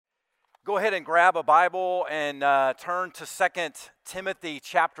Go ahead and grab a Bible and turn to 2 Timothy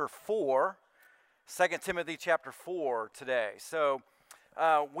chapter 4. 2 Timothy chapter 4 today. So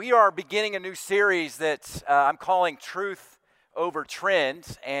we are beginning a new series that I'm calling Truth Over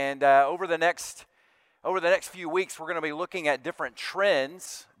Trend. And over the next few weeks, we're going to be looking at different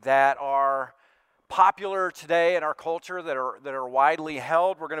trends that are popular today in our culture, that are widely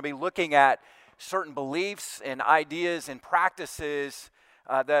held. We're going to be looking at certain beliefs and ideas and practices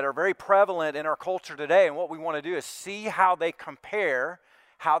that are very prevalent in our culture today. And what we want to do is see how they compare,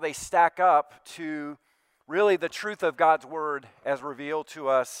 how they stack up to really the truth of God's Word as revealed to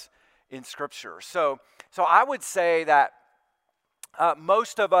us in Scripture. So I would say that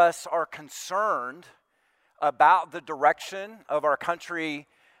most of us are concerned about the direction of our country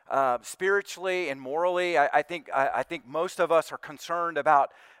spiritually and morally. I think most of us are concerned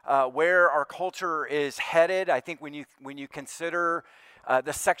about where our culture is headed. I think when you consider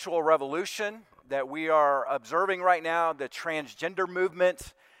the sexual revolution that we are observing right now, the transgender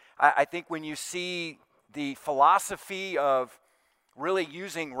movement, I think when you see the philosophy of really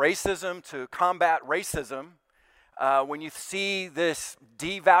using racism to combat racism, when you see this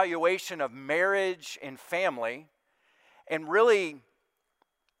devaluation of marriage and family, and really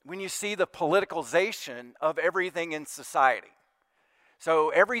when you see the politicalization of everything in society. So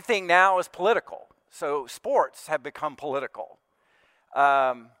everything now is political. So sports have become political.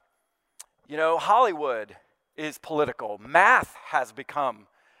 Hollywood is political. Math has become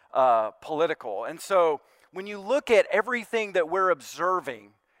political. And so when you look at everything that we're observing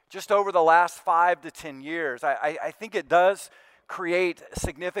just over the last 5 to 10 years, I think it does create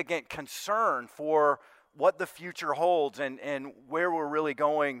significant concern for what the future holds and where we're really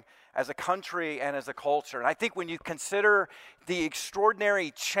going as a country and as a culture. And I think when you consider the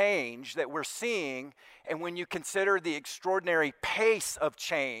extraordinary change that we're seeing, and when you consider the extraordinary pace of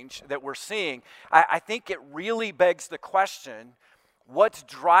change that we're seeing, I think it really begs the question, what's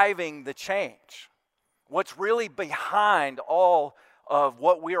driving the change? What's really behind all of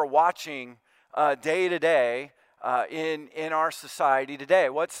what we are watching day to day in our society today?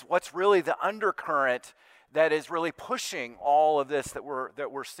 What's really the undercurrent that is really pushing all of this that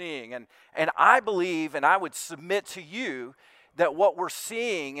we're seeing? And I believe, and I would submit to you, that what we're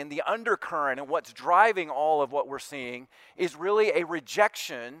seeing in the undercurrent and what's driving all of what we're seeing is really a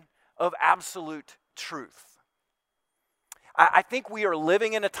rejection of absolute truth. I think we are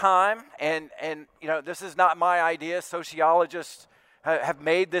living in a time, and this is not my idea. Sociologists have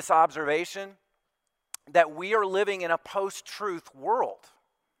made this observation, that we are living in a post-truth world.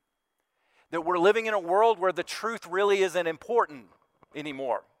 That we're living in a world where the truth really isn't important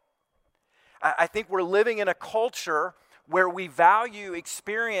anymore. I think we're living in a culture where we value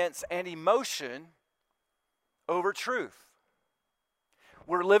experience and emotion over truth.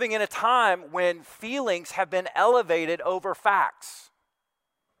 We're living in a time when feelings have been elevated over facts.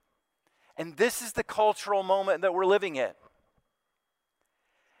 And this is the cultural moment that we're living in.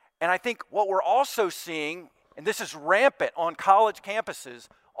 And I think what we're also seeing, and this is rampant on college campuses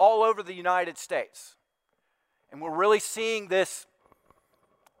all over the United States, and we're really seeing this,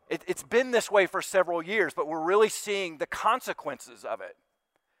 it's been this way for several years, but we're really seeing the consequences of it.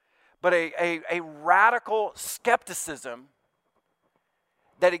 But a radical skepticism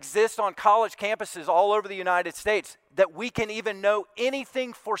that exists on college campuses all over the United States, that we can even know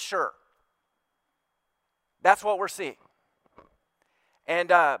anything for sure. That's what we're seeing.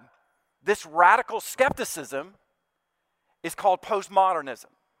 And this radical skepticism is called postmodernism.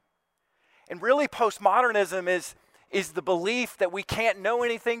 And really, postmodernism is the belief that we can't know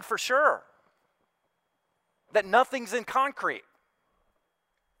anything for sure, that nothing's in concrete,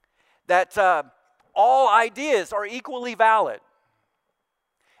 that all ideas are equally valid,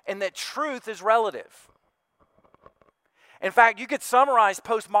 and that truth is relative. In fact, you could summarize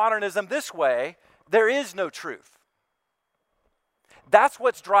postmodernism this way: there is no truth. That's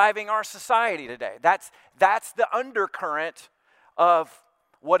what's driving our society today. That's the undercurrent of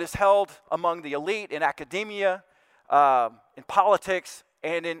what is held among the elite in academia, in politics,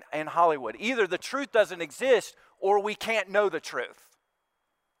 and in Hollywood. Either the truth doesn't exist or we can't know the truth.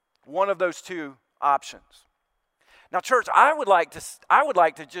 One of those two options. Now, church, I would like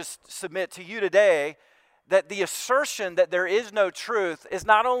to just submit to you today that the assertion that there is no truth is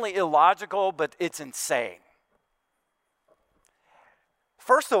not only illogical, but it's insane.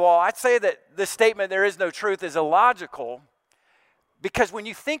 First of all, I'd say that the statement, there is no truth, is illogical, because when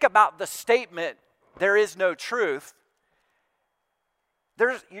you think about the statement, there is no truth,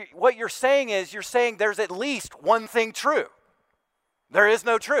 what you're saying is, you're saying there's at least one thing true. There is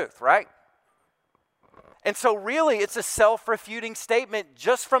no truth, right? And so really it's a self-refuting statement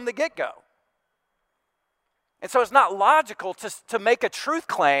just from the get-go. And so it's not logical to make a truth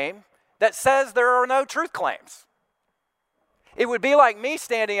claim that says there are no truth claims. It would be like me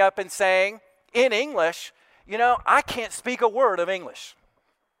standing up and saying in English, I can't speak a word of English.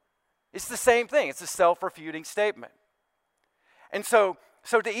 It's the same thing. It's a self-refuting statement. And so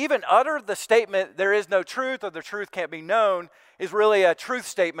to even utter the statement, there is no truth or the truth can't be known, is really a truth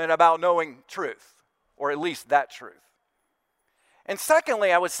statement about knowing truth, or at least that truth. And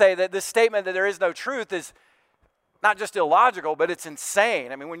secondly, I would say that this statement that there is no truth is not just illogical, but it's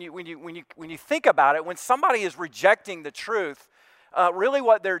insane. I mean, when you think about it, when somebody is rejecting the truth, really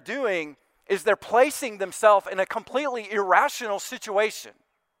what they're doing is they're placing themselves in a completely irrational situation.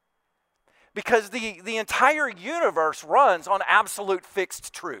 Because the entire universe runs on absolute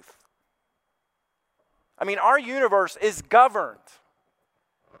fixed truth. I mean, our universe is governed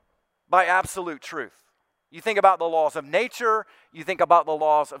by absolute truth. You think about the laws of nature, you think about the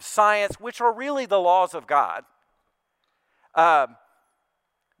laws of science, which are really the laws of God.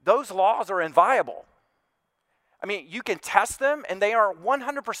 Those laws are inviolable. I mean, you can test them and they are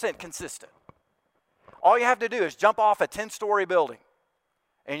 100% consistent. All you have to do is jump off a 10-story building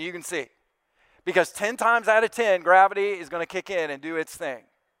and you can see. Because 10 times out of 10, gravity is going to kick in and do its thing.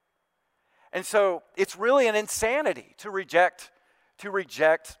 And so it's really an insanity to reject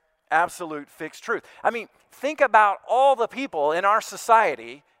absolute fixed truth. I mean, think about all the people in our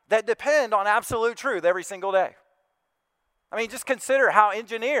society that depend on absolute truth every single day. I mean, just consider how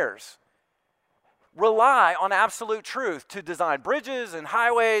engineers rely on absolute truth to design bridges and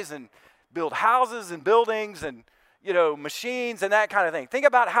highways and build houses and buildings and, machines and that kind of thing. Think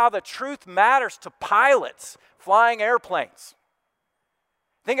about how the truth matters to pilots flying airplanes.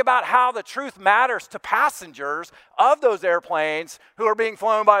 Think about how the truth matters to passengers of those airplanes who are being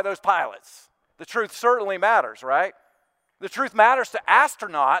flown by those pilots. The truth certainly matters, right? The truth matters to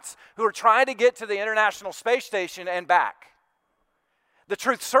astronauts who are trying to get to the International Space Station and back. The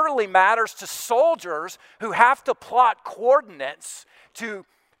truth certainly matters to soldiers who have to plot coordinates to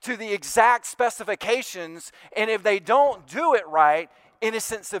the exact specifications, and if they don't do it right,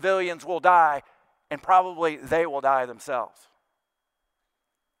 innocent civilians will die, and probably they will die themselves.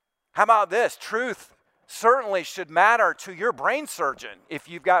 How about this? Truth certainly should matter to your brain surgeon if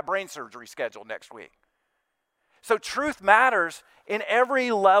you've got brain surgery scheduled next week. So truth matters in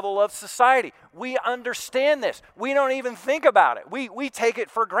every level of society. We understand this. We don't even think about it. We take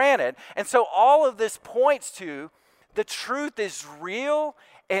it for granted. And so all of this points to the truth is real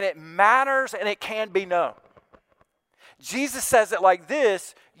and it matters and it can be known. Jesus says it like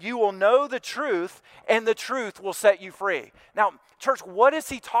this: you will know the truth and the truth will set you free. Now, church, what is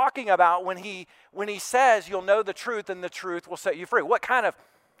he talking about when he says you'll know the truth and the truth will set you free? What kind of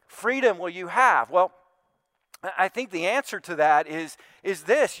freedom will you have? Well, I think the answer to that is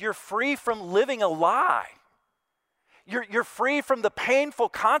this: you're free from living a lie. You're free from the painful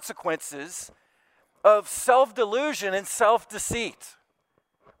consequences of self-delusion and self-deceit,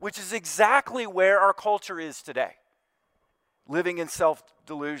 which is exactly where our culture is today, living in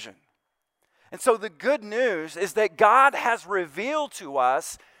self-delusion. And so the good news is that God has revealed to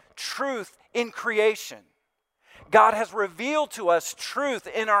us truth in creation. God has revealed to us truth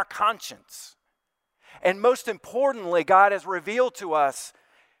in our conscience. And most importantly, God has revealed to us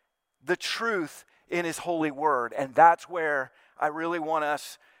the truth in His holy word. And that's where I really want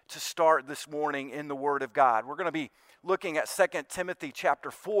us to start this morning in the Word of God. We're going to be looking at 2 Timothy chapter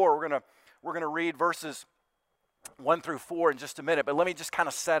 4. We're going to read verses 1 through 4 in just a minute. But let me just kind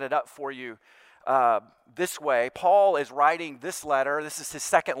of set it up for you this way. Paul is writing this letter. This is his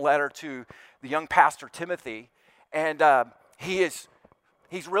second letter to the young pastor Timothy. And he's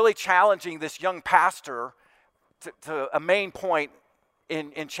really challenging this young pastor to a main point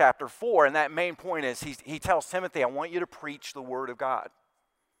in chapter 4. And that main point is he tells Timothy, I want you to preach the Word of God.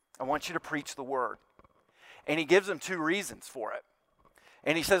 I want you to preach the Word. And he gives him two reasons for it.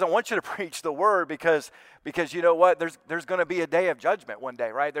 And he says, I want you to preach the Word because you know what? There's going to be a day of judgment one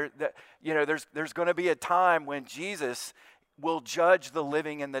day, right? There's going to be a time when Jesus will judge the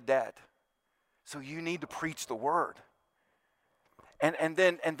living and the dead. So you need to preach the Word. And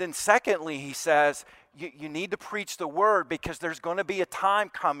then secondly, he says, you need to preach the Word because there's going to be a time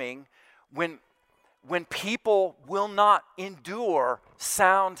coming when people will not endure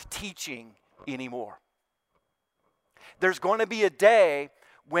sound teaching anymore. There's going to be a day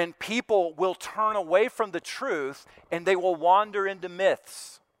when people will turn away from the truth and they will wander into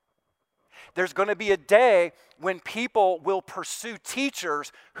myths. There's going to be a day when people will pursue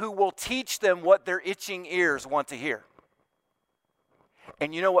teachers who will teach them what their itching ears want to hear.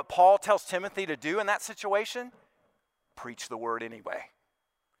 And you know what Paul tells Timothy to do in that situation? Preach the word anyway.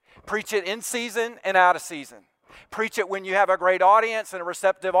 Preach it in season and out of season. Preach it when you have a great audience and a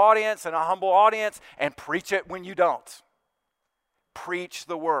receptive audience and a humble audience, and preach it when you don't. Preach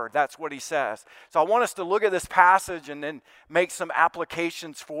the word. That's what he says. So I want us to look at this passage and then make some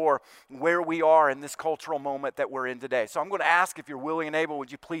applications for where we are in this cultural moment that we're in today. So I'm going to ask, if you're willing and able,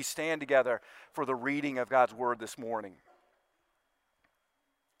 would you please stand together for the reading of God's word this morning?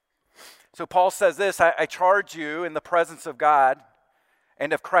 So Paul says this, I charge you in the presence of God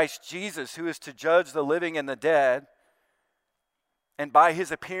and of Christ Jesus, who is to judge the living and the dead, and by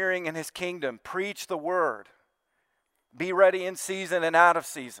his appearing in his kingdom, preach the word. Be ready in season and out of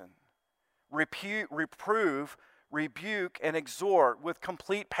season. Reprove, rebuke, and exhort with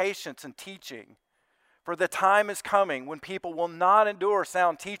complete patience and teaching. For the time is coming when people will not endure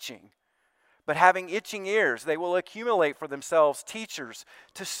sound teaching, but having itching ears, they will accumulate for themselves teachers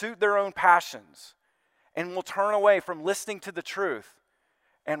to suit their own passions, and will turn away from listening to the truth,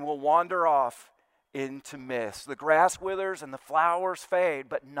 and will wander off into myths. The grass withers and the flowers fade,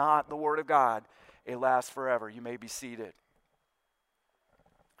 but not the word of God. It lasts forever. You may be seated.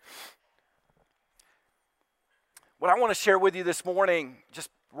 What I want to share with you this morning, just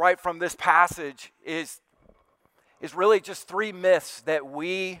right from this passage, is really just three myths that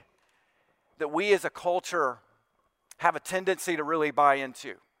we as a culture have a tendency to really buy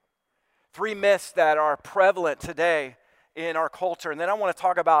into. Three myths that are prevalent today in our culture. And then I want to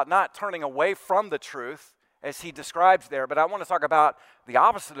talk about not turning away from the truth, as he describes there, but I want to talk about the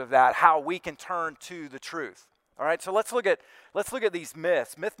opposite of that, how we can turn to the truth. All right, so let's look at these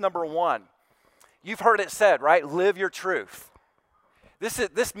myths. Myth number one, you've heard it said, right? Live your truth.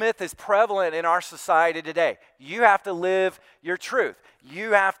 This myth is prevalent in our society today. You have to live your truth.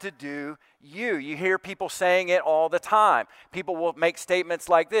 You have to do you. You hear people saying it all the time. People will make statements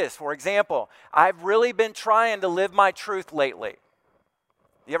like this. For example, I've really been trying to live my truth lately.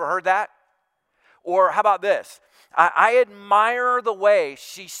 You ever heard that? Or how about this? I admire the way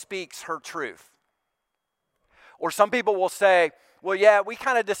she speaks her truth. Or some people will say, well, yeah, we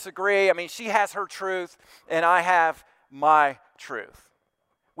kind of disagree. I mean, she has her truth and I have my truth.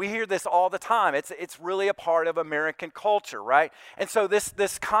 We hear this all the time. It's really a part of American culture, right? And so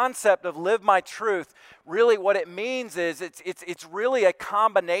this concept of live my truth, really what it means is it's really a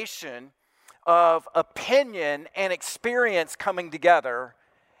combination of opinion and experience coming together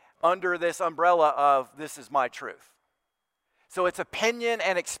under this umbrella of this is my truth. So it's opinion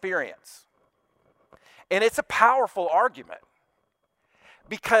and experience. And it's a powerful argument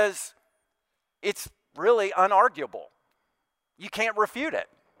because it's really unarguable. You can't refute it.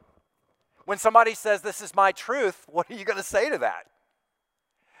 When somebody says this is my truth, what are you going to say to that?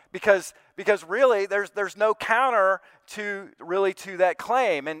 Because really there's no counter to that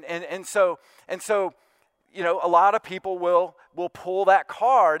claim. And so you know, a lot of people will pull that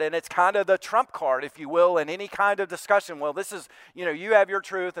card, and it's kind of the trump card, if you will, in any kind of discussion. Well, this is, you know, you have your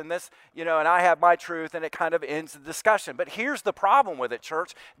truth, and this, you know, and I have my truth, and it kind of ends the discussion. But here's the problem with it,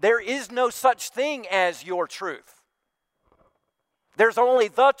 church. There is no such thing as your truth. There's only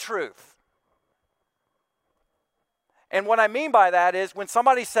the truth. And what I mean by that is when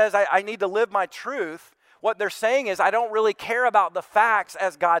somebody says, I need to live my truth, what they're saying is, I don't really care about the facts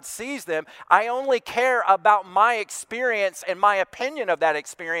as God sees them. I only care about my experience and my opinion of that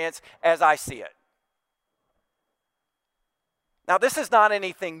experience as I see it. Now, this is not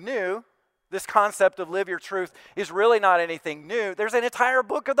anything new. This concept of live your truth is really not anything new. There's an entire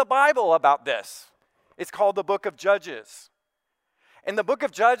book of the Bible about this. It's called the book of Judges. And the book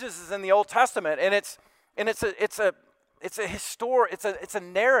of Judges is in the Old Testament, and it's a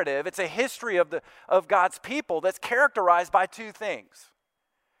narrative, it's a history of God's people that's characterized by two things: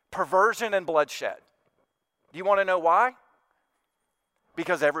 perversion and bloodshed. Do you want to know why?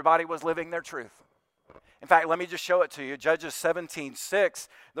 Because everybody was living their truth. In fact, let me just show it to you. Judges 17:6,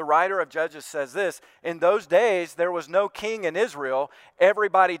 the writer of Judges says this: in those days there was no king in Israel.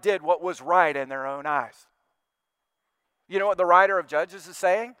 Everybody did what was right in their own eyes. You know what the writer of Judges is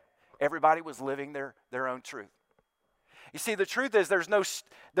saying? Everybody was living their own truth. You see, the truth is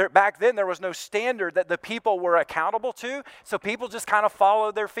back then there was no standard that the people were accountable to, so people just kind of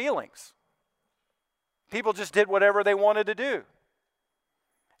followed their feelings. People just did whatever they wanted to do.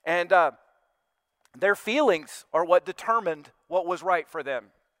 And their feelings are what determined what was right for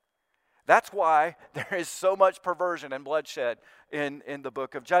them. That's why there is so much perversion and bloodshed in the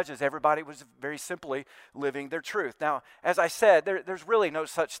book of Judges. Everybody was very simply living their truth. Now, as I said, there's really no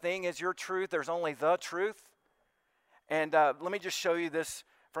such thing as your truth. There's only the truth. And let me just show you this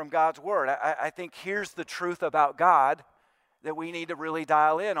from God's Word. I think here's the truth about God that we need to really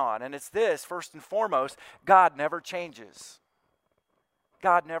dial in on. And it's this, first and foremost, God never changes.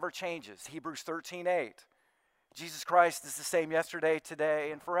 God never changes. Hebrews 13:8. Jesus Christ is the same yesterday,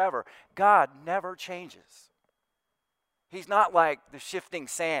 today, and forever. God never changes. He's not like the shifting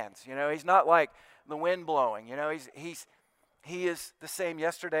sands, He's not like the wind blowing, He is the same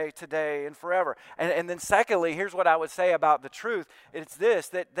yesterday, today, and forever. And then secondly, here's what I would say about the truth. It's this,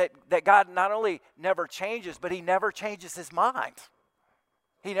 that God not only never changes, but He never changes His mind.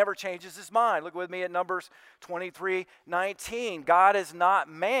 He never changes His mind. Look with me at Numbers 23:19. God is not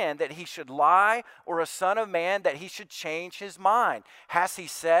man that He should lie, or a son of man that He should change His mind. Has He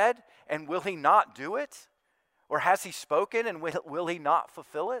said, and will He not do it? Or has He spoken, and will He not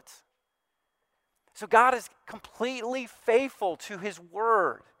fulfill it? So God is completely faithful to His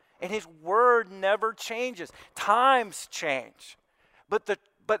word, and His word never changes. Times change, but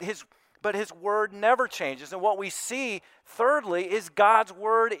His word never changes. And what we see, thirdly, is God's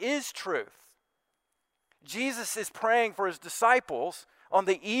word is truth. Jesus is praying for His disciples on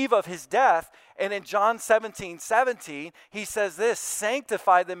the eve of His death, and in John 17:17, He says this,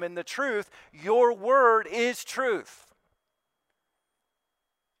 sanctify them in the truth, your word is truth.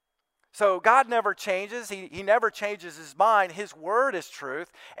 So God never changes. He never changes His mind. His word is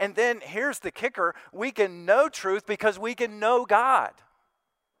truth. And then here's the kicker. We can know truth because we can know God.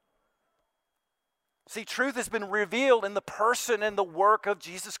 See, truth has been revealed in the person and the work of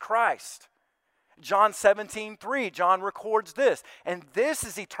Jesus Christ. John 17:3, John records this. And this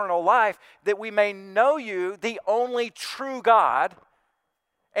is eternal life, that we may know you, the only true God,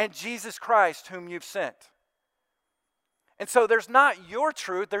 and Jesus Christ, whom you've sent. And so there's not your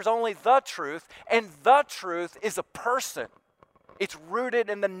truth, there's only the truth, and the truth is a person. It's rooted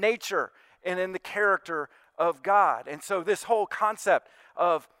in the nature and in the character of God. And so this whole concept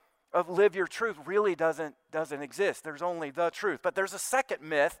of live your truth really doesn't exist. There's only the truth. But there's a second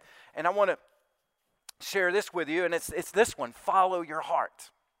myth, and I want to share this with you, and it's this one, follow your heart.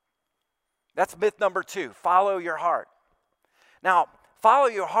 That's myth number 2, follow your heart. Now, follow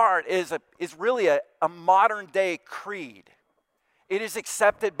your heart is really a modern day creed. It is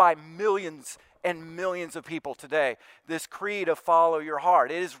accepted by millions and millions of people today. This creed of follow your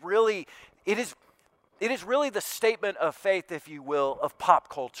heart. It is really the statement of faith, if you will, of pop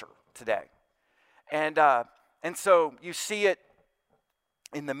culture today. And so you see it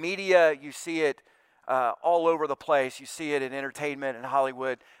in the media, you see it all over the place. You see it in entertainment and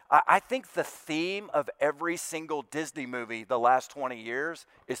Hollywood. I think the theme of every single Disney movie the last 20 years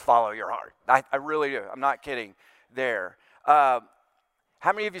is follow your heart. I really do. I'm not kidding there.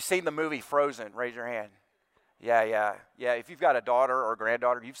 How many of you seen the movie Frozen? Raise your hand. Yeah. If you've got a daughter or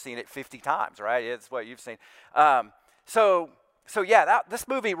granddaughter, you've seen it 50 times, right? It's what you've seen. This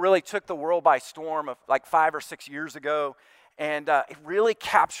movie really took the world by storm of like 5 or 6 years ago. And it really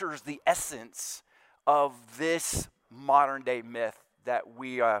captures the essence of this modern day myth that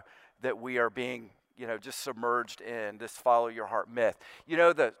we are being, just submerged in, this follow your heart myth.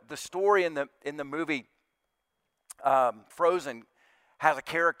 The story in the movie Frozen has a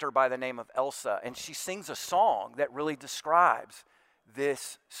character by the name of Elsa, and she sings a song that really describes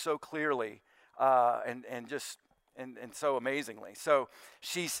this so clearly and so amazingly. So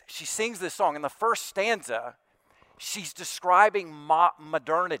she sings this song. In the first stanza, she's describing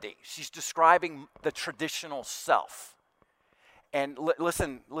modernity. She's describing the traditional self. And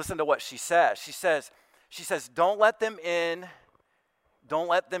listen to what she says. She says, don't let them in, don't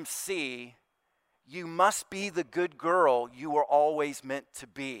let them see. You must be the good girl you were always meant to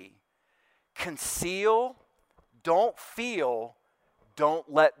be. Conceal, don't feel, don't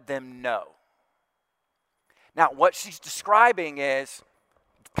let them know. Now, what she's describing is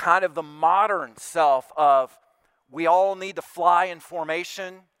kind of the modern self of, we all need to fly in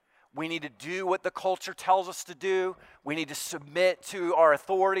formation. We need to do what the culture tells us to do. We need to submit to our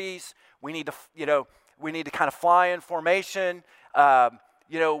authorities. We need to kind of fly in formation.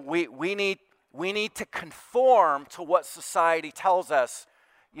 We need to conform to what society tells us,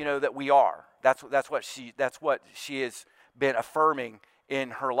 that we are. That's what she has been affirming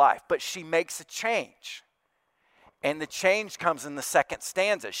in her life. But she makes a change, and the change comes in the second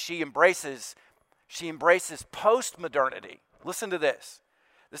stanza. She embraces post-modernity. Listen to this.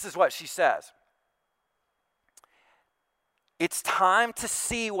 This is what she says. It's time to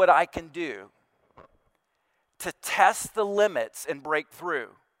see what I can do, to test the limits and break through.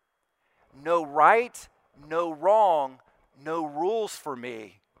 No right, no wrong, no rules for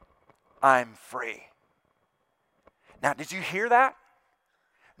me. I'm free. Now, did you hear that?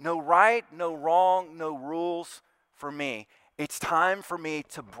 No right, no wrong, no rules for me. It's time for me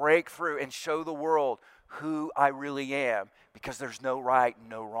to break through and show the world who I really am, because there's no right and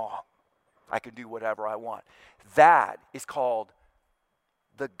no wrong. I can do whatever I want. That is called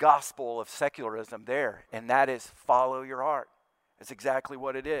the gospel of secularism there, and that is follow your heart. That's exactly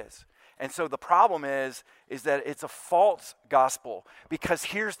what it is. And so the problem is that it's a false gospel, because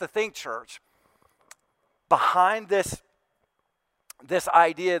here's the thing, church. Behind this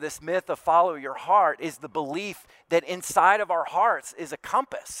idea, this myth of follow your heart, is the belief that inside of our hearts is a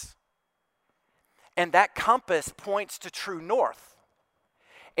compass. And that compass points to true north.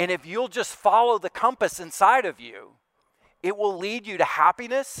 And if you'll just follow the compass inside of you, it will lead you to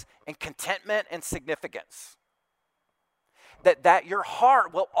happiness and contentment and significance. That your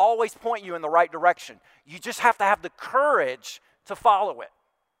heart will always point you in the right direction. You just have to have the courage to follow it.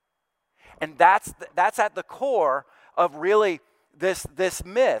 And that's at the core of really this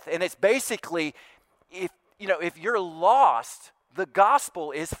myth. And it's basically, if you're lost, the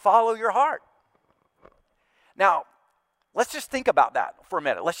gospel is follow your heart. Now, let's just think about that for a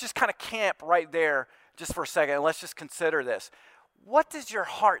minute. Let's just kind of camp right there just for a second, and let's just consider this. What does your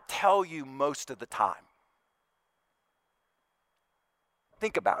heart tell you most of the time?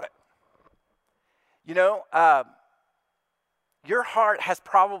 Think about it. Your heart has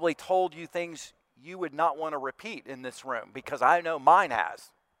probably told you things you would not want to repeat in this room, because I know mine has.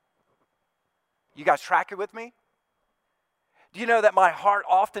 You guys track it with me? Do you know that my heart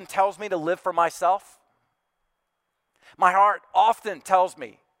often tells me to live for myself? My heart often tells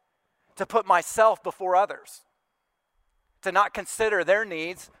me to put myself before others, to not consider their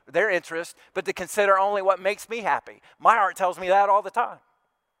needs, their interests, but to consider only what makes me happy. My heart tells me that all the time.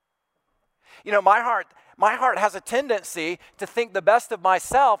 My heart has a tendency to think the best of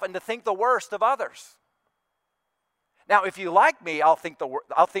myself and to think the worst of others. Now, if you like me, I'll think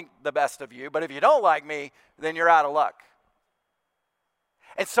the best of you, but if you don't like me, then you're out of luck.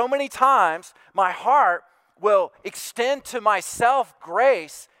 And so many times, my heart will extend to myself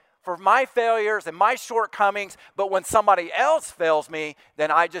grace for my failures and my shortcomings, but when somebody else fails me,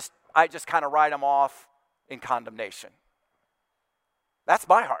 then I just kind of write them off in condemnation. That's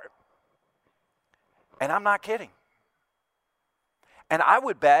my heart. And I'm not kidding. And I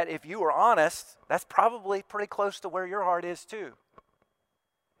would bet, if you were honest, that's probably pretty close to where your heart is too.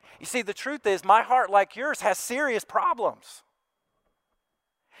 You see, the truth is, my heart, like yours, has serious problems.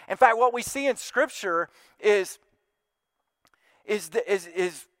 In fact, what we see in Scripture is the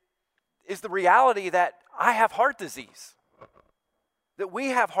reality that I have heart disease, that we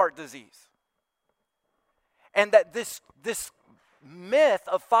have heart disease, and that this myth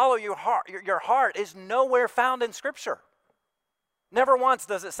of follow your heart is nowhere found in Scripture. Never once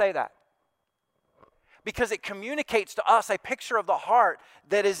does it say that, because it communicates to us a picture of the heart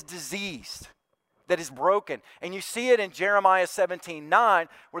that is diseased, that is broken. And you see it in Jeremiah 17:9,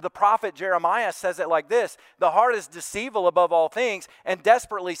 where the prophet Jeremiah says it like this: the heart is deceitful above all things and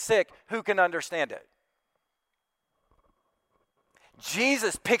desperately sick. Who can understand it?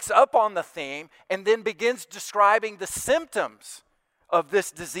 Jesus picks up on the theme and then begins describing the symptoms of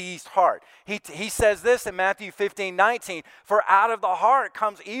this diseased heart. He says this in Matthew 15:19, for out of the heart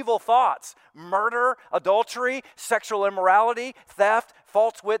comes evil thoughts, murder, adultery, sexual immorality, theft,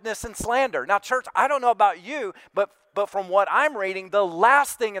 false witness, and slander. Now, church, I don't know about you, but from what I'm reading, the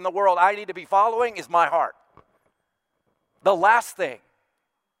last thing in the world I need to be following is my heart. The last thing.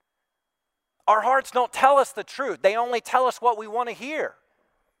 Our hearts don't tell us the truth. They only tell us what we want to hear.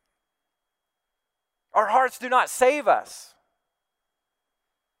 Our hearts do not save us.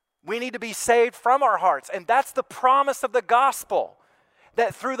 We need to be saved from our hearts. And that's the promise of the gospel.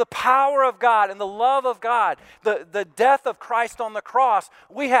 That through the power of God and the love of God, the death of Christ on the cross,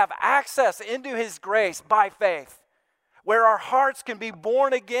 we have access into His grace by faith. Where our hearts can be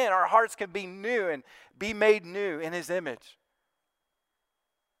born again, our hearts can be new and be made new in His image.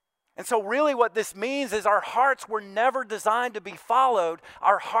 And so really what this means is our hearts were never designed to be followed.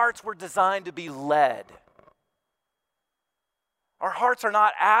 Our hearts were designed to be led. Our hearts are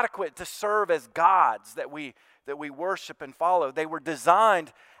not adequate to serve as gods that we worship and follow. They were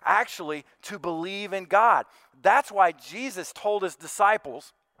designed actually to believe in God. That's why Jesus told His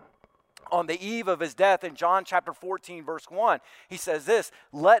disciples on the eve of His death in John chapter 14 verse 1. He says this: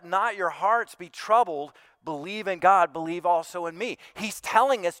 let not your hearts be troubled. Believe in God, believe also in me. He's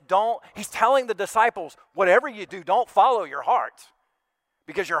telling the disciples, whatever you do, don't follow your heart,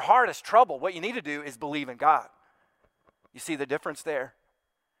 because your heart is troubled. What you need to do is believe in God. You see the difference there?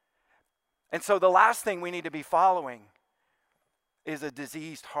 And so the last thing we need to be following is a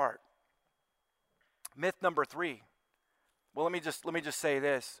diseased heart. Myth number 3. Well, let me just say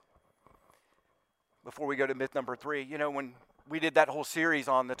this before we go to myth number 3. When we did that whole series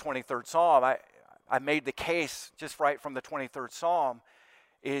on the 23rd Psalm, I made the case just right from the 23rd Psalm,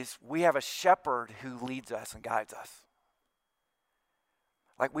 is we have a shepherd who leads us and guides us.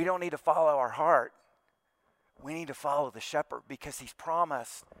 Like, we don't need to follow our heart. We need to follow the shepherd, because he's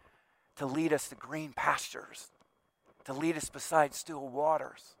promised to lead us to green pastures, to lead us beside still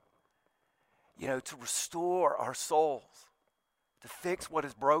waters, to restore our souls, to fix what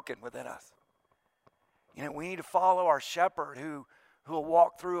is broken within us. We need to follow our shepherd who will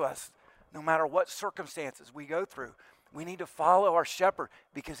walk through us no matter what circumstances we go through. We need to follow our shepherd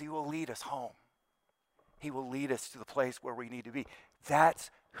because he will lead us home. He will lead us to the place where we need to be. That's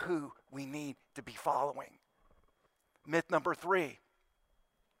who we need to be following. Myth number 3.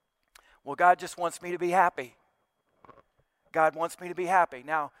 Well, God just wants me to be happy. God wants me to be happy.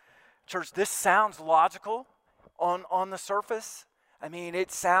 Now, church, this sounds logical on the surface. I mean, it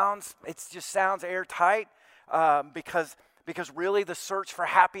just sounds airtight because really the search for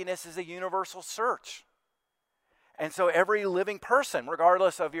happiness is a universal search. And so every living person,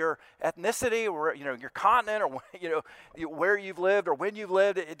 regardless of your ethnicity or your continent or where you've lived or when you've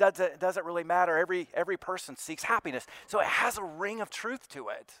lived, it doesn't really matter. Every person seeks happiness. So it has a ring of truth to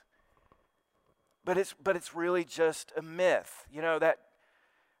it. But it's really just a myth. That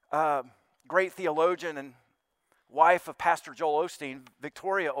great theologian and wife of Pastor Joel Osteen,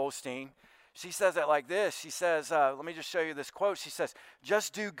 Victoria Osteen, she says it like this. She says, let me just show you this quote. She says,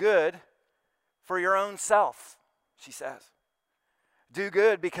 "Just do good for your own self," she says. Do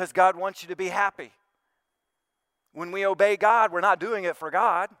good because God wants you to be happy. When we obey God, we're not doing it for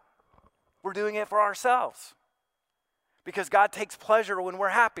God. We're doing it for ourselves. Because God takes pleasure when we're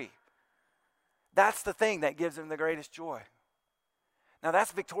happy. That's the thing that gives him the greatest joy. Now,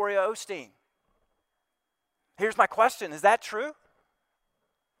 that's Victoria Osteen. Here's my question. Is that true?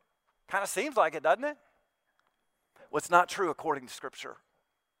 Kind of seems like it, doesn't it? Well, it's not true according to Scripture.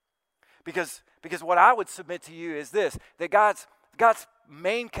 Because what I would submit to you is this, that God's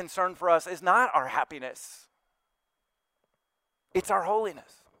main concern for us is not our happiness. It's our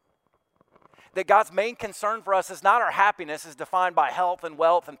holiness. That God's main concern for us is not our happiness as defined by health and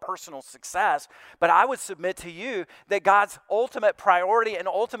wealth and personal success, but I would submit to you that God's ultimate priority and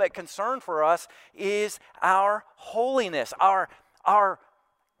ultimate concern for us is our holiness, our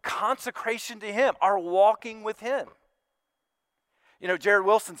consecration to him, our walking with him. Jared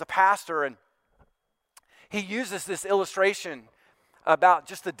Wilson's a pastor, and he uses this illustration about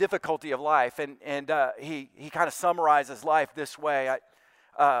just the difficulty of life, and he kind of summarizes life this way.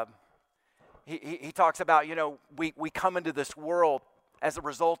 He talks about, we come into this world as a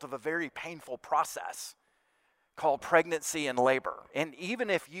result of a very painful process called pregnancy and labor. And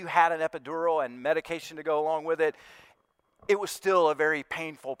even if you had an epidural and medication to go along with it, it was still a very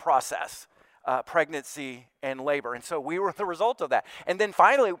painful process, pregnancy and labor. And so we were the result of that. And then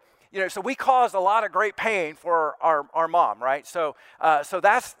finally, so we caused a lot of great pain for our mom, right? So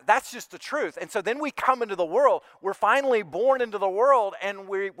that's just the truth. And so then we come into the world. We're finally born into the world, and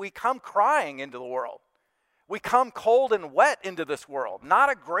we come crying into the world. We come cold and wet into this world.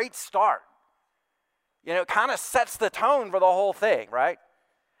 Not a great start. It kind of sets the tone for the whole thing, right?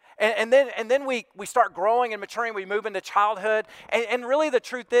 And then we start growing and maturing. We move into childhood. And really the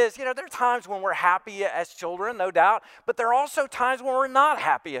truth is, there are times when we're happy as children, no doubt. But there are also times when we're not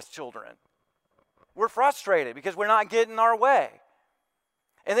happy as children. We're frustrated because we're not getting our way.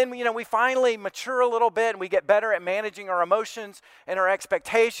 And then, we finally mature a little bit and we get better at managing our emotions and our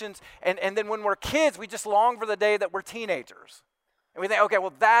expectations. And then when we're kids, we just long for the day that we're teenagers. And we think, okay,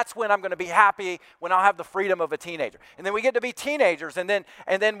 well, that's when I'm going to be happy, when I'll have the freedom of a teenager. And then we get to be teenagers, and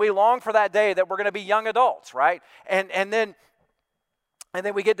then we long for that day that we're going to be young adults, right? And then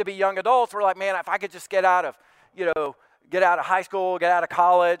we get to be young adults. We're like, man, if I could just get out of high school, get out of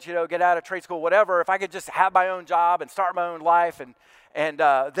college, get out of trade school, whatever. If I could just have my own job and start my own life, and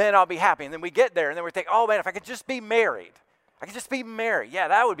then I'll be happy. And then we get there, and then we think, oh man, if I could just be married. I could just be married. Yeah,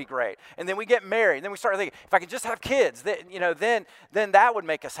 that would be great. And then we get married. And then we start thinking, if I could just have kids, then that would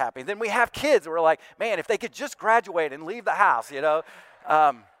make us happy. Then we have kids. And we're like, man, if they could just graduate and leave the house,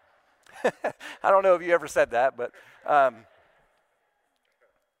 I don't know if you ever said that, but.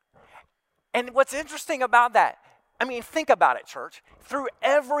 And what's interesting about that, think about it, church. Through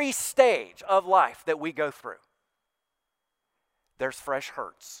every stage of life that we go through, there's fresh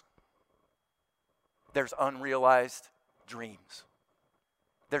hurts. There's unrealized dreams.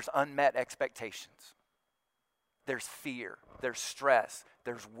 There's unmet expectations. There's fear. There's stress.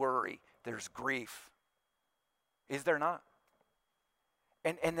 There's worry. There's grief. Is there not?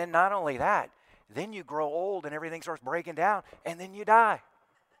 And then not only that, then you grow old and everything starts breaking down, and then you die.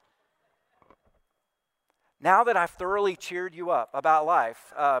 Now that I've thoroughly cheered you up about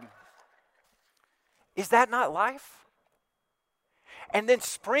life, Is that not life? And then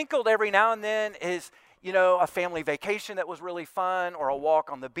sprinkled every now and then is, a family vacation that was really fun, or a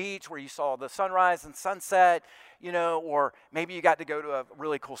walk on the beach where you saw the sunrise and sunset, or maybe you got to go to a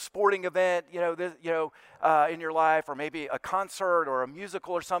really cool sporting event, in your life, or maybe a concert or a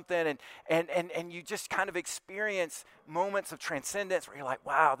musical or something, and you just kind of experience moments of transcendence where you're like,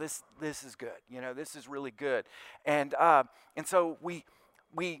 wow, this is good, this is really good, and so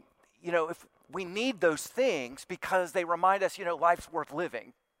if we need those things because they remind us, life's worth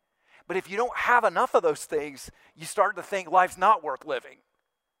living. But if you don't have enough of those things, you start to think life's not worth living.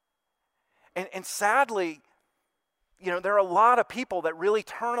 And sadly, there are a lot of people that really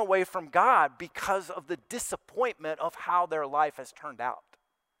turn away from God because of the disappointment of how their life has turned out.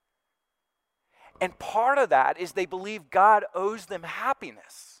 And part of that is they believe God owes them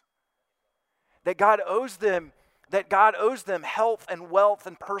happiness. That God owes them health and wealth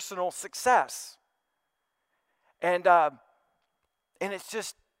and personal success. And it's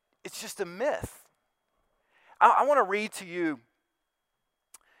just a myth. I want to read to you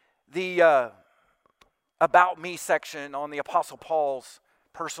the About Me section on the Apostle Paul's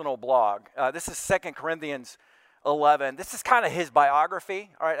personal blog. This is 2 Corinthians 11. This is kind of his biography.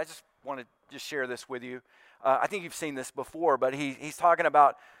 All right, I just want to just share this with you. I think you've seen this before, but he's talking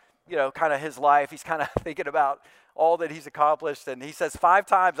about, kind of his life. He's kind of thinking about all that he's accomplished. And he says, 5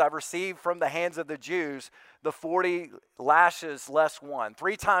 times I've received from the hands of the Jews the 40 lashes less one.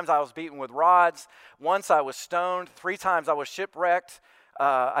 3 times I was beaten with rods. Once I was stoned. 3 times I was shipwrecked.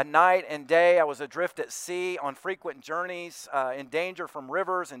 A night and day I was adrift at sea on frequent journeys, in danger from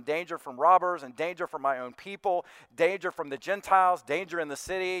rivers, in danger from robbers, in danger from my own people, danger from the Gentiles, danger in the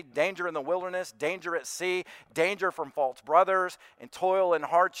city, danger in the wilderness, danger at sea, danger from false brothers, in toil and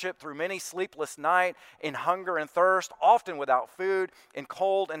hardship through many sleepless nights, in hunger and thirst, often without food, in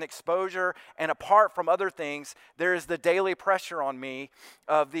cold and exposure, and apart from other things, there is the daily pressure on me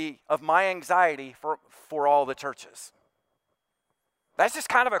of my anxiety for all the churches. That's just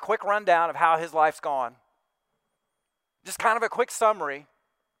kind of a quick rundown of how his life's gone. Just kind of a quick summary.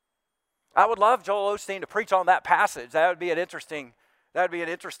 I would love Joel Osteen to preach on that passage. That would be an interesting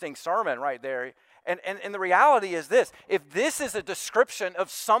sermon right there. And the reality is this: if this is a description of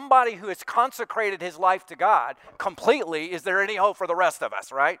somebody who has consecrated his life to God completely, is there any hope for the rest of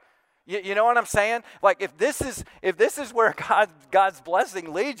us, right? You know what I'm saying? Like if this is where God's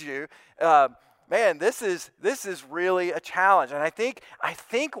blessing leads you, man, this is really a challenge. And I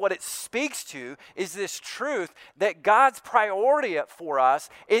think what it speaks to is this truth that God's priority for us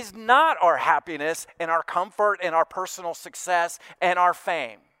is not our happiness and our comfort and our personal success and our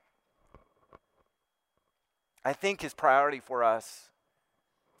fame. I think his priority for us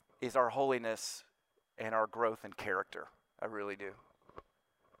is our holiness and our growth in character. I really do.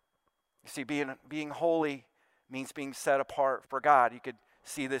 You see, being holy means being set apart for God. You could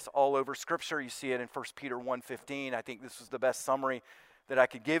see this all over Scripture. You see it in 1 Peter 1:15. I think this was the best summary that I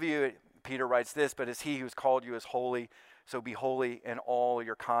could give you. Peter writes this, "But as he who has called you is holy, so be holy in all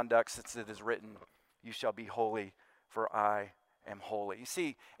your conduct, since it is written, you shall be holy, for I am holy." You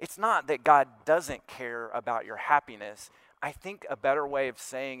see, it's not that God doesn't care about your happiness. I think a better way of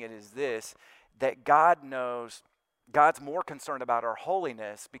saying it is this, that God knows God's more concerned about our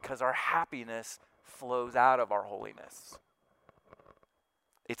holiness because our happiness flows out of our holiness.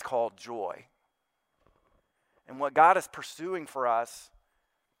 It's called joy. And what God is pursuing for us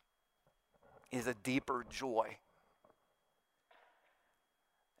is a deeper joy.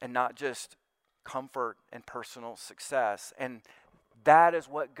 And not just comfort and personal success. And that is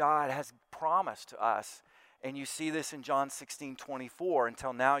what God has promised to us. And you see this in John 16:24.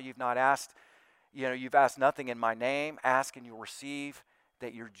 Until now you've not asked, you've asked nothing in my name. Ask and you'll receive,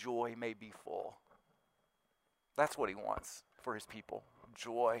 that your joy may be full. That's what he wants for his people.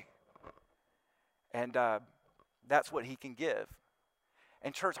 Joy. And that's what he can give.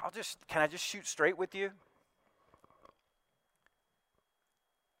 And church, can I just shoot straight with you?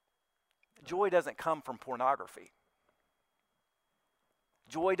 Joy doesn't come from pornography.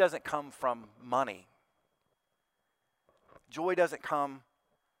 Joy doesn't come from money. Joy doesn't come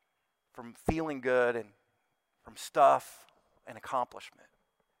from feeling good and from stuff and accomplishment.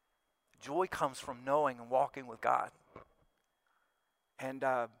 Joy comes from knowing and walking with God. And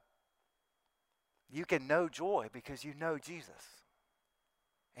you can know joy because you know Jesus.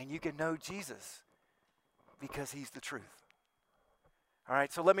 And you can know Jesus because he's the truth. All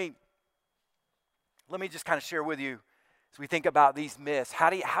right, so let me just kind of share with you as we think about these myths. How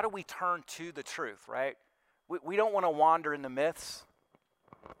do we turn to the truth, right? We don't want to wander in the myths,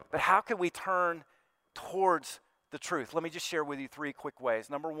 but how can we turn towards the truth? Let me just share with you 3 quick ways.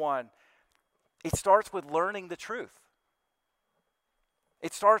 Number 1, It starts with learning the truth.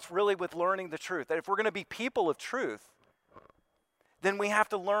 It starts really with learning the truth. That if we're going to be people of truth, then we have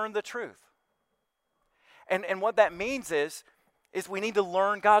to learn the truth. And what that means is we need to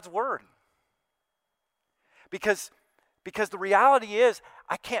learn God's word. Because the reality is,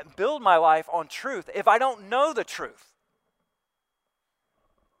 I can't build my life on truth if I don't know the truth.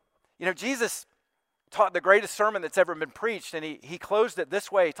 You know, Jesus taught the greatest sermon that's ever been preached, and he closed it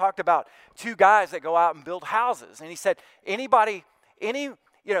this way. He talked about two guys that go out and build houses. And he said,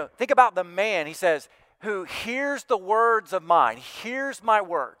 think about the man, he says, who hears the words of mine, hears my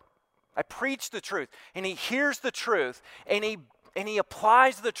word. I preach the truth, and he hears the truth, and he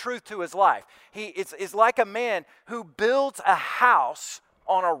applies the truth to his life. It's like a man who builds a house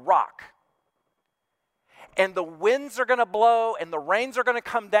on a rock. And the winds are going to blow, and the rains are going to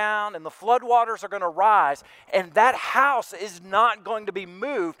come down, and the floodwaters are going to rise, and that house is not going to be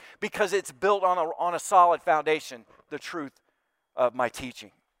moved because it's built on a solid foundation, the truth of my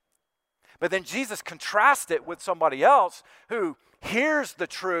teaching. But then Jesus contrasts it with somebody else who hears the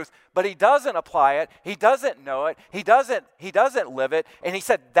truth, but he doesn't apply it, he doesn't know it, he doesn't live it, and he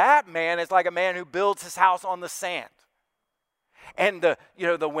said that man is like a man who builds his house on the sand. And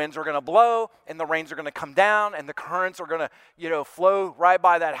the winds are going to blow, and the rains are going to come down, and the currents are going to flow right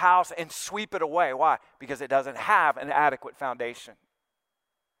by that house and sweep it away. Why? Because it doesn't have an adequate foundation.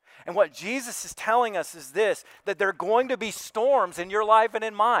 And what Jesus is telling us is this, that there are going to be storms in your life and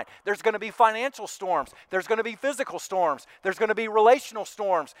in mine. There's going to be financial storms. There's going to be physical storms. There's going to be relational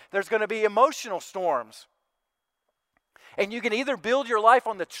storms. There's going to be emotional storms. And you can either build your life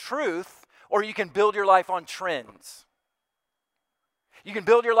on the truth, or you can build your life on trends. You can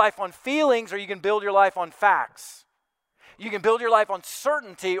build your life on feelings, or you can build your life on facts. You can build your life on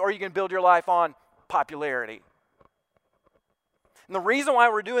certainty, or you can build your life on popularity. And the reason why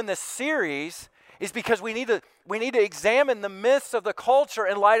we're doing this series is because we need to examine the myths of the culture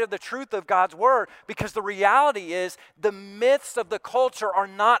in light of the truth of God's word, because the reality is the myths of the culture are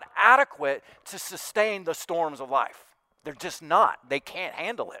not adequate to sustain the storms of life. They're just not. They can't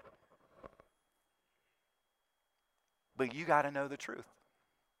handle it. But you got to know the truth.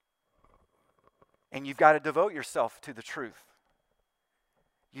 And you've got to devote yourself to the truth.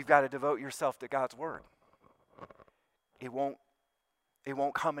 You've got to devote yourself to God's word. It won't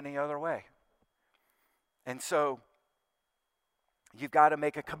come any other way. And so you've got to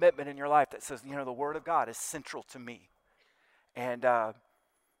make a commitment in your life that says, the word of God is central to me. And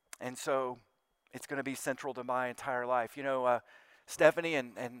so it's going to be central to my entire life. Stephanie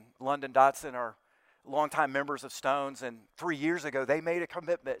and London Dotson are longtime members of Stones, and 3 years ago they made a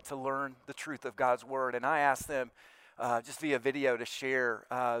commitment to learn the truth of God's word. And I asked them just via video to share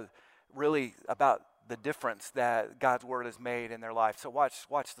really about the difference that God's word has made in their life. So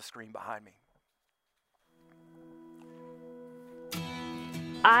watch the screen behind me.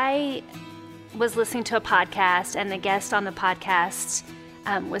 I was listening to a podcast, and the guest on the podcast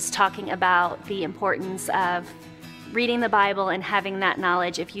was talking about the importance of reading the Bible and having that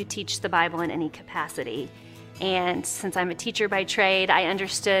knowledge if you teach the Bible in any capacity. And since I'm a teacher by trade, I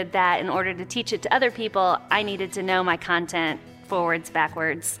understood that in order to teach it to other people, I needed to know my content forwards,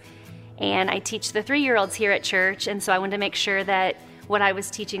 backwards. And I teach the 3-year-olds here at church, and so I wanted to make sure that what I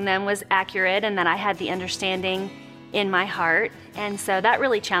was teaching them was accurate and that I had the understanding in my heart. And so that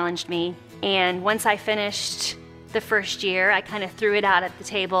really challenged me. And once I finished the first year, I kind of threw it out at the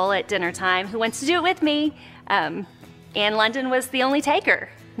table at dinner time. Who wants to do it with me? And London was the only taker.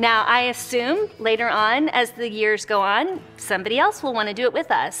 Now, I assume later on, as the years go on, somebody else will want to do it with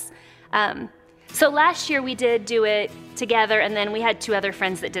us. So last year we did do it together, and then we had 2 other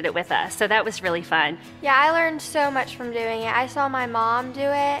friends that did it with us. So that was really fun. Yeah, I learned so much from doing it. I saw my mom do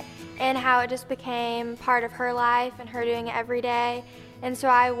it and how it just became part of her life and her doing it every day. And so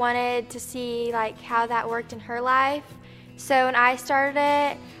I wanted to see how that worked in her life. So when I started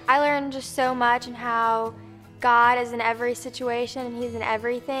it, I learned just so much and how God is in every situation and he's in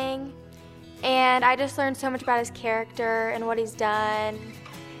everything. And I just learned so much about his character and what he's done,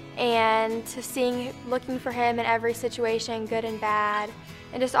 and looking for him in every situation, good and bad,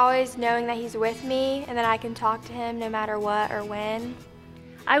 and just always knowing that he's with me and that I can talk to him no matter what or when.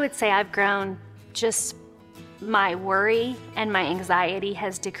 I would say I've grown. Just my worry and my anxiety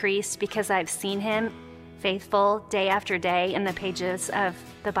has decreased because I've seen him faithful day after day in the pages of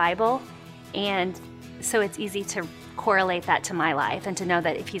the Bible. And so it's easy to correlate that to my life and to know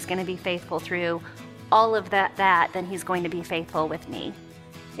that if he's going to be faithful through all of that, then he's going to be faithful with me.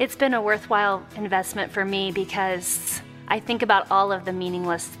 It's been a worthwhile investment for me because I think about all of the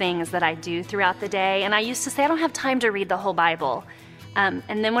meaningless things that I do throughout the day. And I used to say, I don't have time to read the whole Bible. And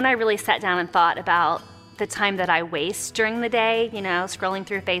then when I really sat down and thought about the time that I waste during the day, scrolling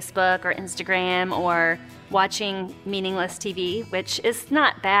through Facebook or Instagram or watching meaningless TV, which is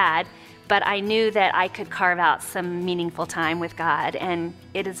not bad, but I knew that I could carve out some meaningful time with God, and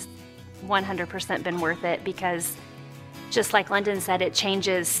it has 100% been worth it, because just like London said, it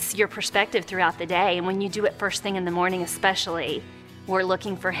changes your perspective throughout the day. And when you do it first thing in the morning especially, we're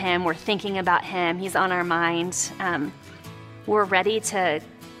looking for Him, we're thinking about Him, He's on our mind. We're ready to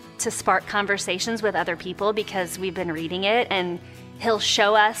spark conversations with other people because we've been reading it, and He'll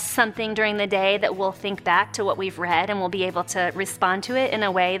show us something during the day that we'll think back to what we've read, and we'll be able to respond to it in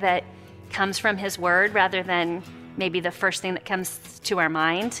a way that comes from His Word rather than maybe the first thing that comes to our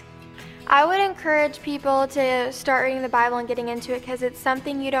mind. I would encourage people to start reading the Bible and getting into it, because it's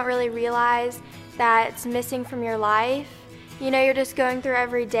something you don't really realize that's missing from your life. You're just going through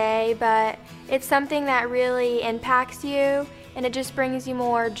every day, but it's something that really impacts you, and it just brings you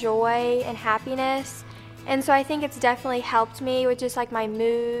more joy and happiness. And so I think it's definitely helped me with just like my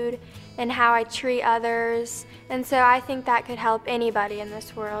mood and how I treat others. And so I think that could help anybody in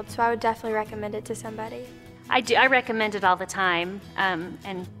this world. So I would definitely recommend it to somebody. I do. I recommend it all the time,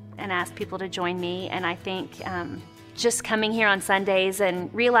 and ask people to join me. And I think just coming here on Sundays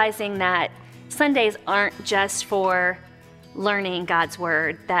and realizing that Sundays aren't just for learning God's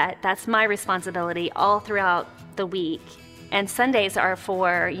Word, that's my responsibility all throughout the week. And Sundays are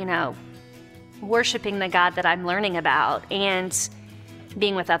for, worshiping the God that I'm learning about and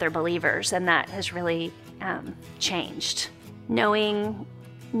being with other believers. And that has really changed. Knowing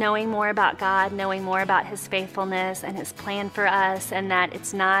more about God, knowing more about His faithfulness and His plan for us, and that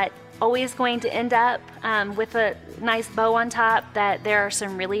it's not always going to end up with a nice bow on top, that there are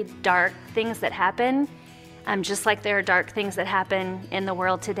some really dark things that happen, just like there are dark things that happen in the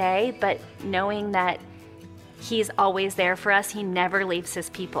world today, but knowing that He's always there for us. He never leaves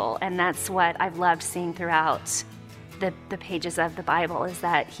His people, and that's what I've loved seeing throughout the pages of the Bible, is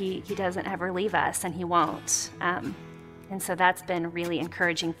that He doesn't ever leave us, and He won't. And so that's been really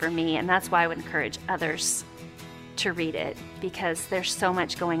encouraging for me, and that's why I would encourage others to read it, because there's so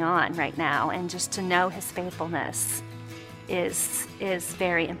much going on right now, and just to know His faithfulness is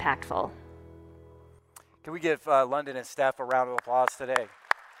very impactful. Can we give London and Steph a round of applause today?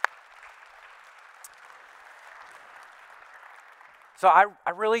 So I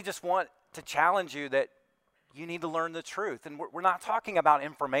really just want to challenge you that you need to learn the truth. And we're not talking about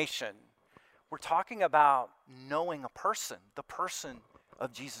information. We're talking about knowing a person, the person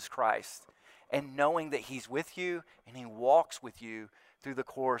of Jesus Christ, and knowing that He's with you and He walks with you through the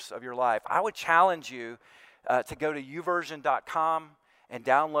course of your life. I would challenge you to go to YouVersion.com and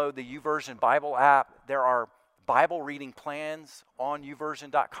download the YouVersion Bible app. There are Bible reading plans on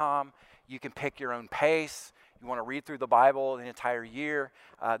YouVersion.com. You can pick your own pace. You want to read through the Bible the entire year,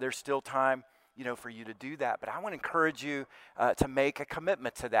 there's still time, for you to do that. But I want to encourage you to make a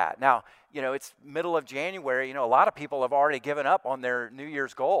commitment to that. Now, it's middle of January. A lot of people have already given up on their New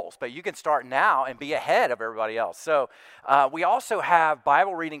Year's goals, but you can start now and be ahead of everybody else. So we also have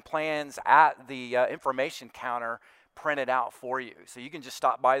Bible reading plans at the information counter printed out for you. So you can just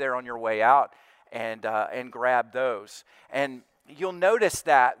stop by there on your way out and grab those. And you'll notice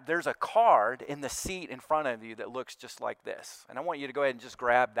that there's a card in the seat in front of you that looks just like this. And I want you to go ahead and just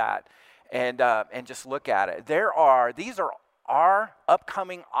grab that and just look at it. These are our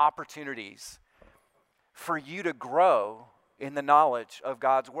upcoming opportunities for you to grow in the knowledge of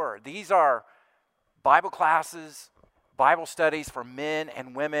God's Word. These are Bible classes, Bible studies for men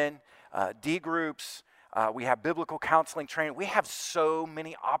and women, D groups. We have biblical counseling training. We have so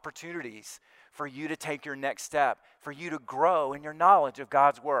many opportunities for you to take your next step, for you to grow in your knowledge of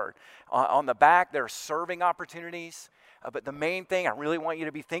God's Word. On the back, there are serving opportunities, but the main thing I really want you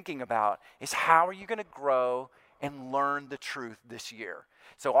to be thinking about is how are you going to grow and learn the truth this year?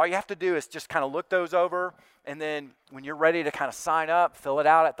 So all you have to do is just kind of look those over, and then when you're ready to kind of sign up, fill it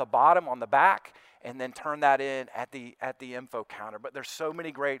out at the bottom on the back, and then turn that in at the info counter. But there's so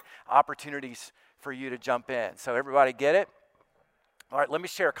many great opportunities for you to jump in. So everybody get it? All right, let me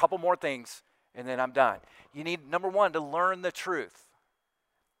share a couple more things, and then I'm done. You need, number one, to learn the truth.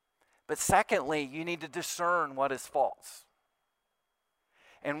 But secondly, you need to discern what is false.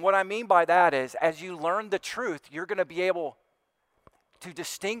 And what I mean by that is, as you learn the truth, you're going to be able to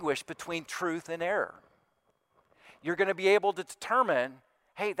distinguish between truth and error. You're going to be able to determine,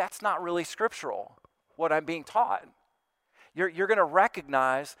 hey, that's not really scriptural, what I'm being taught. You're going to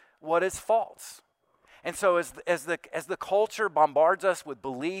recognize what is false. And so as the culture bombards us with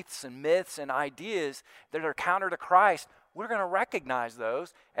beliefs and myths and ideas that are counter to Christ, we're going to recognize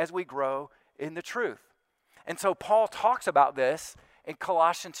those as we grow in the truth. And so Paul talks about this in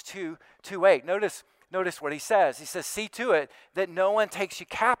Colossians 2:8. Notice what he says. He says, see to it that no one takes you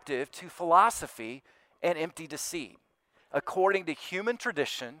captive to philosophy and empty deceit, according to human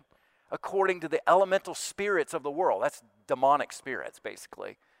tradition, according to the elemental spirits of the world. That's demonic spirits,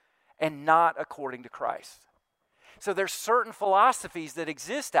 basically, and not according to Christ. So there's certain philosophies that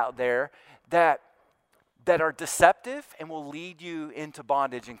exist out there that are deceptive and will lead you into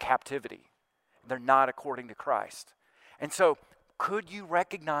bondage and captivity. They're not according to Christ. And so, could you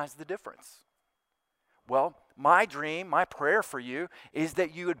recognize the difference? Well, my dream, my prayer for you is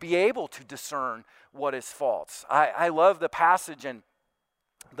that you would be able to discern what is false. I love the passage in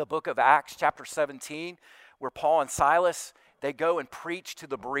the book of Acts, chapter 17, where Paul and Silas, they go and preach to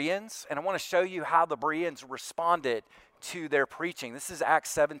the Bereans. And I want to show you how the Bereans responded to their preaching. This is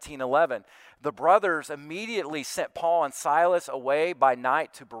Acts 17:11. The brothers immediately sent Paul and Silas away by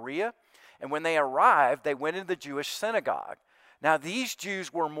night to Berea. And when they arrived, they went into the Jewish synagogue. Now, these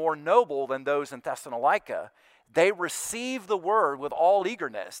Jews were more noble than those in Thessalonica. They received the word with all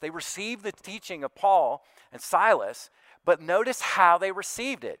eagerness. They received the teaching of Paul and Silas, but notice how they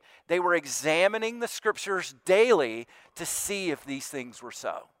received it. They were examining the scriptures daily to see if these things were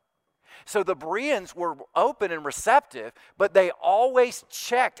so. So the Bereans were open and receptive, but they always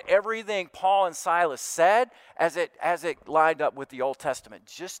checked everything Paul and Silas said as it lined up with the Old Testament,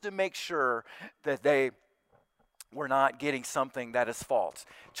 just to make sure that they were not getting something that is false.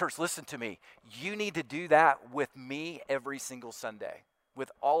 Church, listen to me. You need to do that with me every single Sunday, with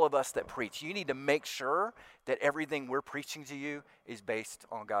all of us that preach. You need to make sure that everything we're preaching to you is based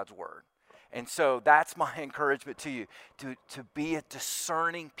on God's word. And so that's my encouragement to you, to be a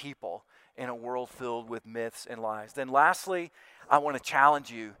discerning people in a world filled with myths and lies. Then lastly, I want to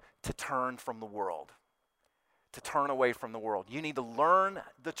challenge you to turn from the world, to turn away from the world. You need to learn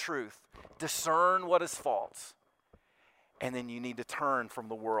the truth, discern what is false, and then you need to turn from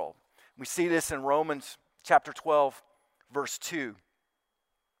the world. We see this in Romans chapter 12, verse 2.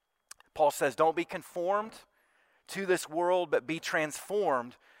 Paul says, don't be conformed to this world, but be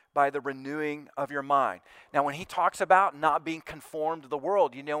transformed by the renewing of your mind. Now, when he talks about not being conformed to the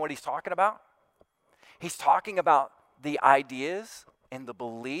world, you know what he's talking about? He's talking about the ideas and the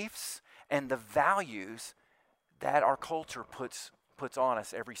beliefs and the values that our culture puts on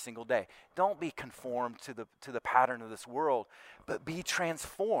us every single day. Don't be conformed to the pattern of this world, but be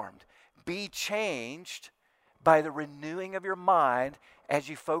transformed. Be changed by the renewing of your mind as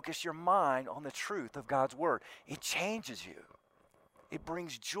you focus your mind on the truth of God's word. It changes you. It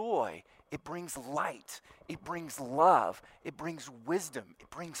brings joy. It brings light. It brings love. It brings wisdom. It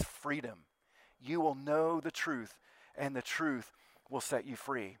brings freedom. You will know the truth, and the truth will set you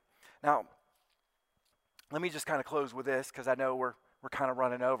free. Now, let me just kind of close with this, because I know we're kind of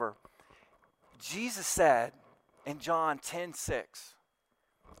running over. Jesus said in John 10:6,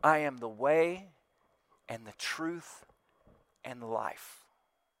 I am the way and the truth and the life.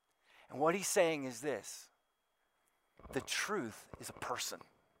 And what he's saying is this: the truth is a person,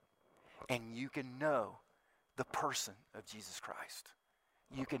 and you can know the person of Jesus Christ.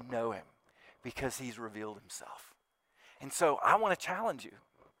 You can know him because he's revealed himself. And so I want to challenge you.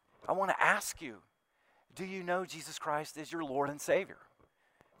 I want to ask you, do you know Jesus Christ as your Lord and Savior?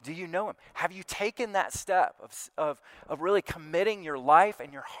 Do you know him? Have you taken that step of really committing your life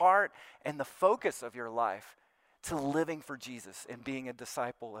and your heart and the focus of your life to living for Jesus and being a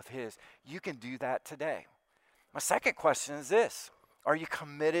disciple of his? You can do that today. My second question is this: are you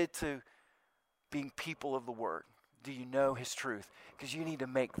committed to being people of the word? Do you know his truth? Because you need to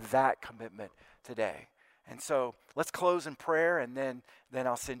make that commitment today. And so let's close in prayer, and then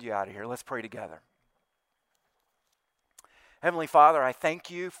I'll send you out of here. Let's pray together. Heavenly Father, I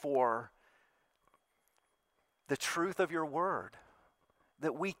thank you for the truth of your word,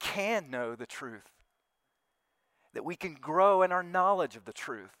 that we can know the truth, that we can grow in our knowledge of the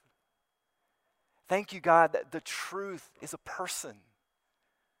truth. Thank you, God, that the truth is a person,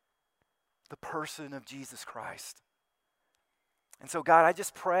 the person of Jesus Christ. And so, God, I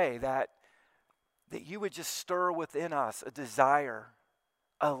just pray that you would just stir within us a desire,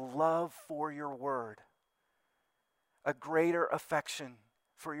 a love for your word, a greater affection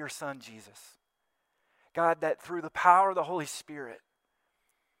for your Son, Jesus. God, that through the power of the Holy Spirit,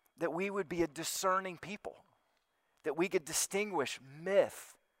 that we would be a discerning people, that we could distinguish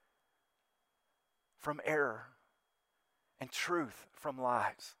myth from error and truth from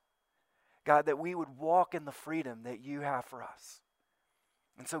lies. God, that we would walk in the freedom that you have for us.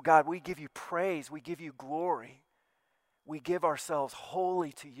 And so, God, we give you praise, we give you glory, we give ourselves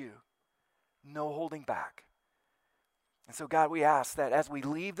wholly to you, no holding back. And so, God, we ask that as we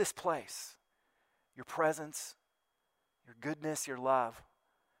leave this place, your presence, your goodness, your love.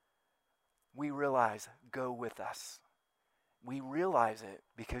 We realize, go with us. We realize it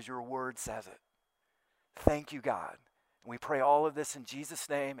because your word says it. Thank you, God. And we pray all of this in Jesus'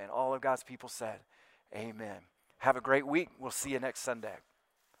 name, and all of God's people said, amen. Have a great week. We'll see you next Sunday.